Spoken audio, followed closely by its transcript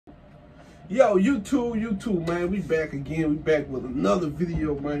Yo, YouTube, man, we back again. We back with another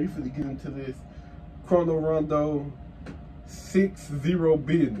video, man. We finna get into this Quando Rondo 6-0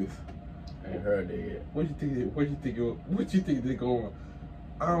 business. I ain't heard that yet. What you think they going?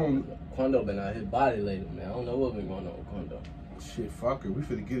 I don't. Quando been out his body lately, man. I don't know what's been going on with Quando. Shit, fuck it. We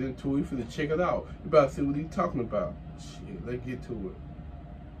finna get into it. We finna check it out. We about to see what he's talking about. Shit, let's get to it.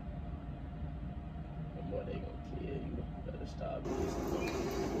 Boy, they gonna kill you. Better stop this.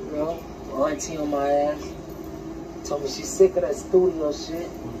 Bro, auntie on my ass told me she's sick of that studio shit.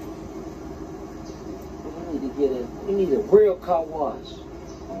 We need a real car wash.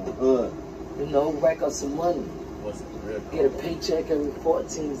 You know, rack up some money. What's it, real Get a paycheck every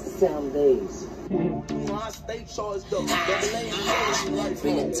 14 sound days. My state charged up.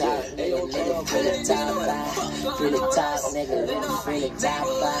 Feeling tired, nigga, feeling tired, feeling tired, nigga, feeling tired.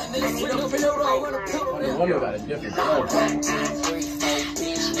 The woman got a different color.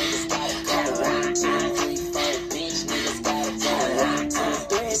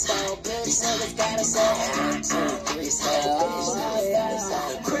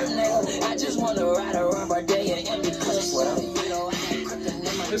 I just wanna ride around my day and empty clips with him.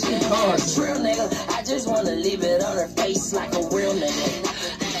 Real nigga, I just wanna leave it on her face like a real nigga.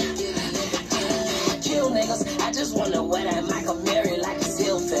 Kill niggas, I just wanna wear that Michael Mary like a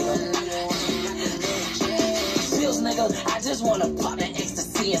seal figure. Pills nigga, I just wanna pop that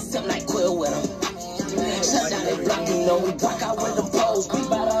ecstasy and sip like Quill with him. Shut down that block, you know we block out with the poles. We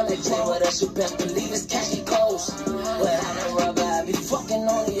bout all that clay with us, you best believe it's cashy clothes. But I don't rubber, I be fucking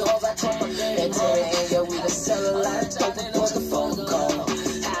on the hoes. I told my girl that Terry ain't we can sell a lot of dope and what's the phone call.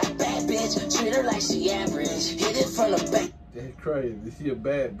 Bad bitch, treat her like she average. Hit it from the back. That's crazy. She a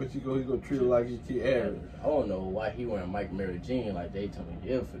bad, but he gonna treat her like she average. I don't know why he wearing Mike Mary jeans like they told me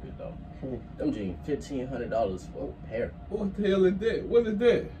he'll figure though. Them jeans $1,500 for a pair. What the hell is that? What is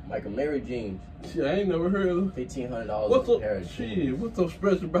that? Michael Mary jeans. Shit, I ain't never heard of them. $1,500 for a pair of jeans. Shit, what's so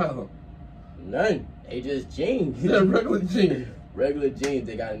special about them? None. They just jeans. They're regular jeans. Regular jeans.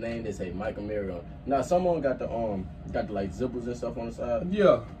 They got a name that say Michael Mary on. Now some of them got the like zippers and stuff on the side.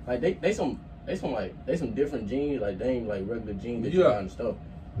 Yeah. Like they some different jeans. Like they ain't like regular jeans that you buy and stuff.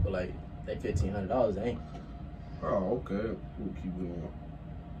 But like they $1,500 ain't. Oh, okay. We'll keep going.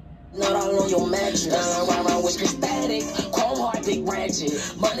 Not all on your mattress. Around with static. Chrome heart, big ratchet.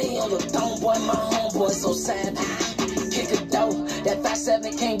 Money on the throne, boy. My homeboy so savage. Kick a dope. That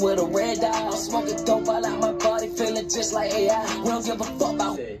 5-7 came with a red dot. Smoking dope all out my body, feeling just like AI. We don't give a fuck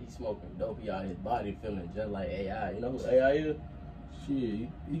about. He said he smoking dope. He out his body feeling just like AI. You know who AI is? Shit,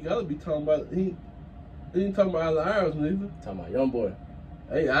 he gotta be talking about. He ain't talking about Allen Iverson, neither. Talking about young boy.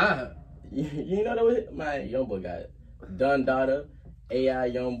 AI. You know that was my young boy got Dun Dada, AI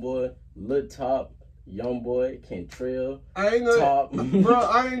young boy, Lil Top, young boy, Kentrill, I ain't know, Top. bro.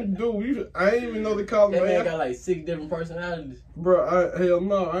 I ain't even know they called him. That man got like 6 different personalities. Bro, hell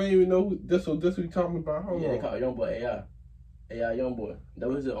no, I ain't even know who. That's what you talking about. Hold on. They call young boy AI young boy. That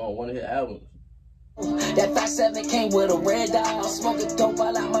was on one of his albums. That 5-7 came with a red dot. Smoking dope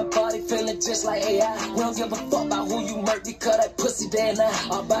all out my body, feeling just like AI. We don't give a fuck about who you murk because that pussy dead now.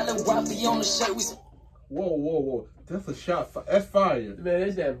 I'll buy the Rafi on the shirt. Whoa. That's a shot. That's fire. Man,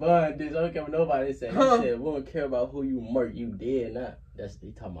 it's that Bun. Dude, I don't care what nobody say. He said, we don't care about who you murk, you dead now. That's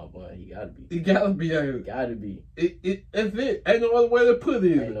he talking about Bun. He gotta be. He gotta be. Gotta be. That's it. Ain't no other way to put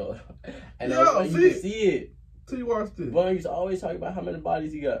it. Ain't no way you can see it. See, watch this. Bun used to always talk about how many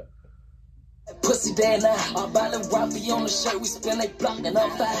bodies he got. Pussy dead now. I'll buy the Rafi on the shirt. We spin they block and I'm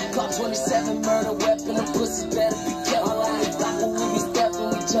 5 Glock 27 murder weapon. And pussy better be careful. All on the block when we be stepping,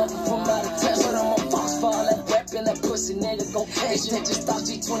 we jumping from out of touch. But I'm on Fox fall that weapon. That pussy nigga gon' catch you. Just thought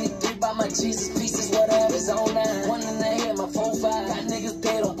G23 by my Jesus pieces. Whatever's on 9. One in the head, my 4-5. Got niggas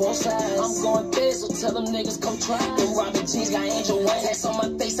dead on both sides. I'm going dead, so tell them niggas come try. Them Robin jeans got angel wings. That's on my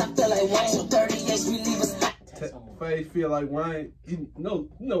face, I feel like Wayne. So 38, we leave us. Face feel like Wayne. No,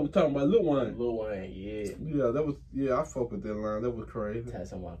 we're talking about Lil Wayne. Lil Wayne, yeah. Yeah, I fuck with that line. That was crazy.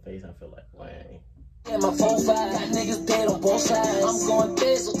 Tats on my face, I feel like Wayne. Yeah, my 4-5, got niggas dead on both sides. I'm going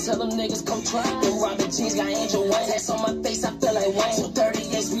dead, so tell them niggas come try. Them Robin jeans got angel wings. That's on my face, I feel like Wayne. So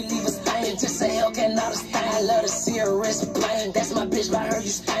 38, we leave a stain. Just say hell cannot stain. I love to see her wrist plain. That's my bitch, by her you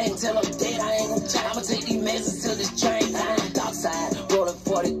stain. Till I'm dead, I ain't gon' try. I'ma take these meds until this train. Dark side, rolling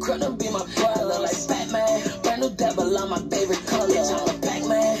 40, couldn't be my brother like Batman. Brand new devil on my favorite color. Bitch, I'm a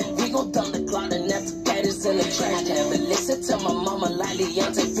Pac-Man. We gon' dump the clock and after that is in the trash. I never listen to my mama like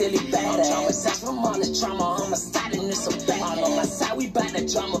Leontay, really badass. I'm traumatized from all this trauma, homicide and it's a bad. All on my side, we bout that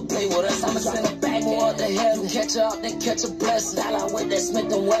drama, play with us. I'ma send it back, what the hell, you catch up, then catch a blessing. Style out with that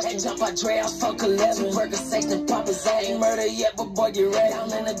Smith and Wesson. Jump out Dre, I fuck 11. Burger sex, then pop his ass. Ain't murder yet, but boy, get ready.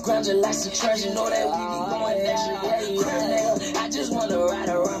 Down in the ground, just like some treasure. Know that we be going extra. Nigga, I just wanna ride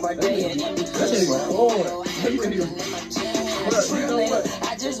around by day and empty cushion.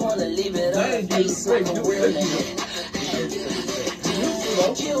 I just wanna leave it up. Face like a real nigga.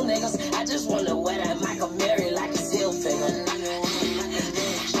 Kill niggas. I just wanna wear that Michael Mary like a seal figure.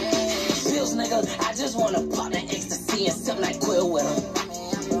 Pills, nigga. I just wanna pop that ecstasy and sip like Quill with him.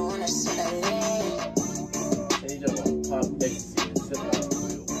 He just wanna pop ecstasy and sip like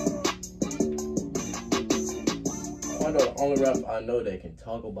Quill. Quando the only rapper I know that can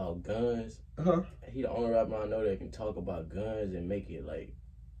talk about guns. He the only rapper I know that can talk about guns and make it like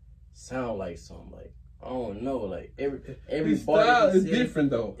sound like something like. I don't know, like every style is different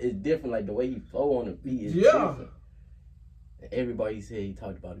though. It's different, like the way he flow on the beat is different. Everybody said he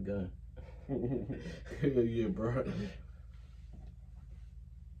talked about a gun. Hell yeah, bro. Hold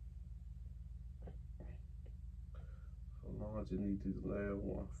on, I just need this last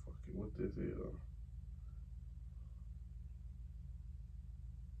one. Fuck it, what this is?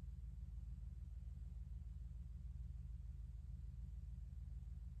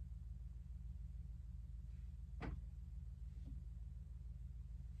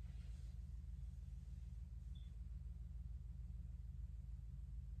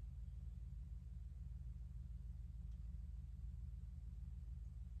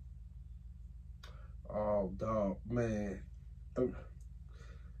 Oh, dog, man.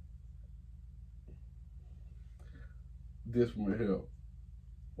 This one will help.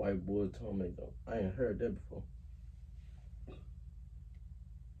 White boy tomato. I ain't heard that before.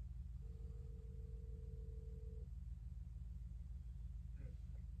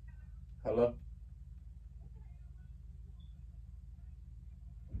 Hello?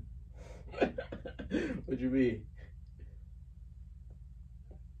 What you mean?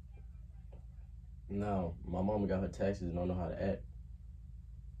 No, my mama got her taxes and don't know how to act.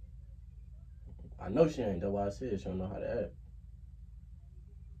 I know she ain't. That's why I said she don't know how to act.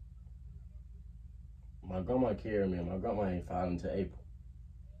 My grandma carried me, and my grandma ain't filed until April.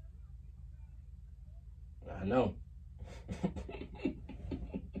 I know.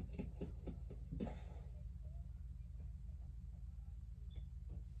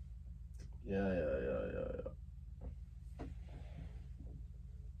 Yeah.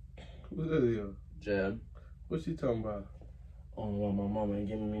 What's that is? Jab. What's she talking about? Only why my mama ain't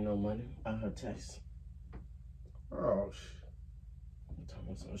giving me no money by her tax. Oh, shit. I'm talking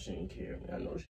about something she ain't carry me. I know she